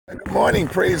Good morning,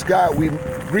 praise God. We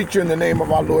greet you in the name of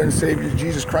our Lord and Savior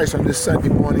Jesus Christ on this Sunday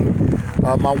morning.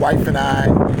 My wife and I,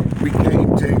 we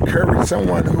came to encourage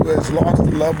someone who has lost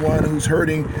a loved one, who's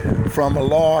hurting from a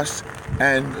loss,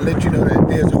 and let you know that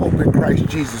there's hope in Christ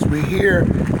Jesus. We're here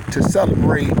to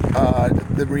celebrate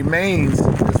the remains,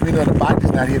 because we know the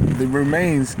body's not here, the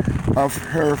remains of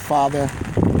her father,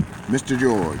 Mr.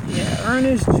 George. Yeah,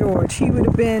 Ernest George. He would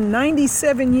have been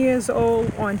 97 years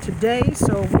old on today,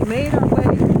 so we made our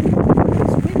way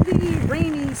this windy,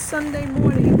 rainy Sunday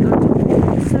morning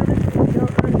October 7th to know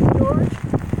Ernest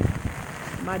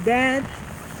George, my dad.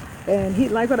 And he,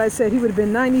 like what I said, he would have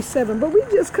been 97. But we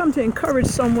just come to encourage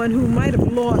someone who might have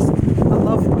lost a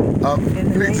loved one.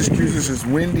 Please excuse us, it's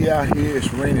windy out here,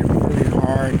 it's raining really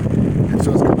hard, and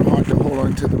so it's kind of hard to hold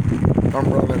on to the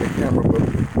umbrella and the camera, but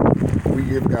we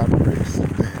give God praise.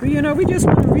 Well, you know, we just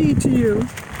want to read to you,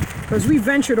 because we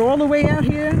ventured all the way out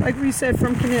here, like we said,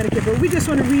 from Connecticut, but we just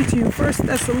want to read to you 1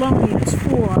 Thessalonians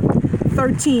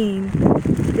 4:13.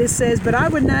 It says, "But I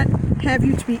would not have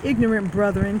you to be ignorant,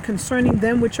 brethren, concerning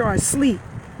them which are asleep,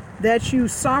 that you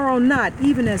sorrow not,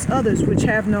 even as others which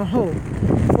have no hope.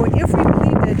 For if we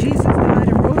believe that Jesus died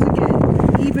and rose again,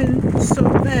 even so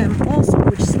them also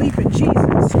which sleep in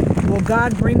Jesus will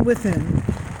God bring with him.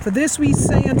 For this we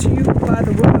say unto you by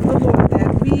the word of the Lord,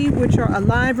 that we which are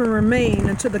alive and remain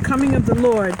until the coming of the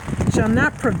Lord shall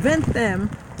not prevent them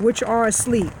which are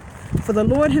asleep. For the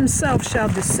Lord himself shall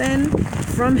descend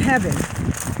from heaven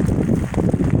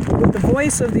with the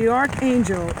voice of the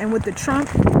archangel and with the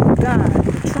trump of God,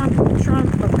 the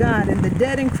trump of God, and the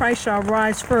dead in Christ shall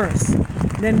rise first.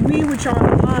 Then we which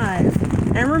are alive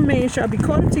and remain shall be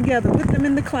caught up together with them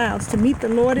in the clouds to meet the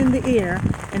Lord in the air,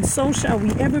 and so shall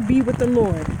we ever be with the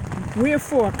Lord.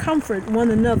 Wherefore comfort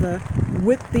one another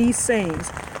with these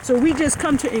sayings." So we just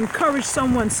come to encourage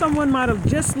someone. Someone might have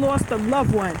just lost a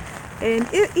loved one. And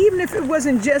even if it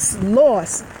wasn't just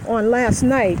lost on last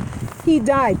night, he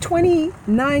died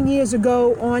 29 years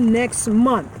ago on next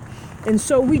month. And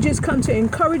so we just come to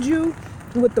encourage you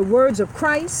with the words of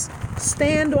Christ.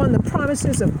 Stand on the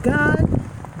promises of God.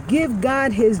 Give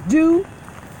God his due.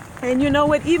 And you know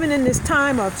what? Even in this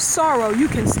time of sorrow, you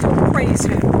can still praise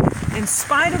him. In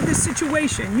spite of the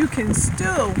situation, you can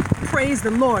still praise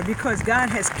the Lord, because God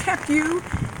has kept you.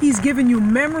 He's given you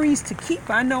memories to keep.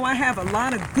 I know I have a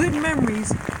lot of good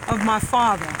memories of my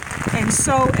father. And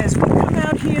so as we come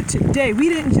out here today, we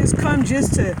didn't just come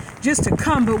just to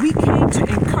come, but we came to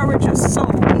encourage a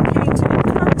soul. We came to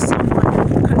encourage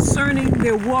someone concerning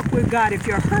their walk with God. If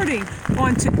you're hurting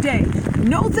on today,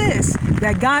 know this,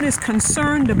 that God is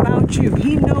concerned about you.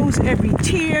 He knows every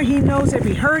tear. He knows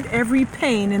every hurt, every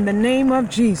pain, in the name of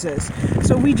Jesus.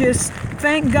 So we just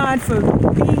thank God for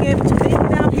being able to make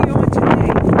it out here on today.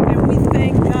 And we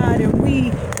thank God and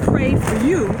we pray for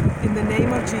you in the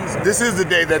name of Jesus. This is the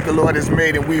day that the Lord has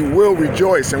made, and we will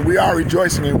rejoice, and we are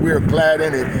rejoicing, and we are glad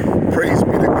in it. Praise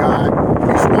be to God.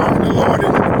 Be strong in the Lord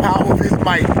and in the power of his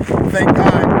might. Thank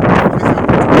God for this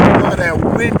opportunity on that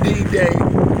windy day.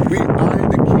 We honor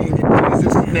the King in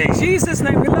Jesus' name. In Jesus'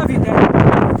 name, we love you, Dad.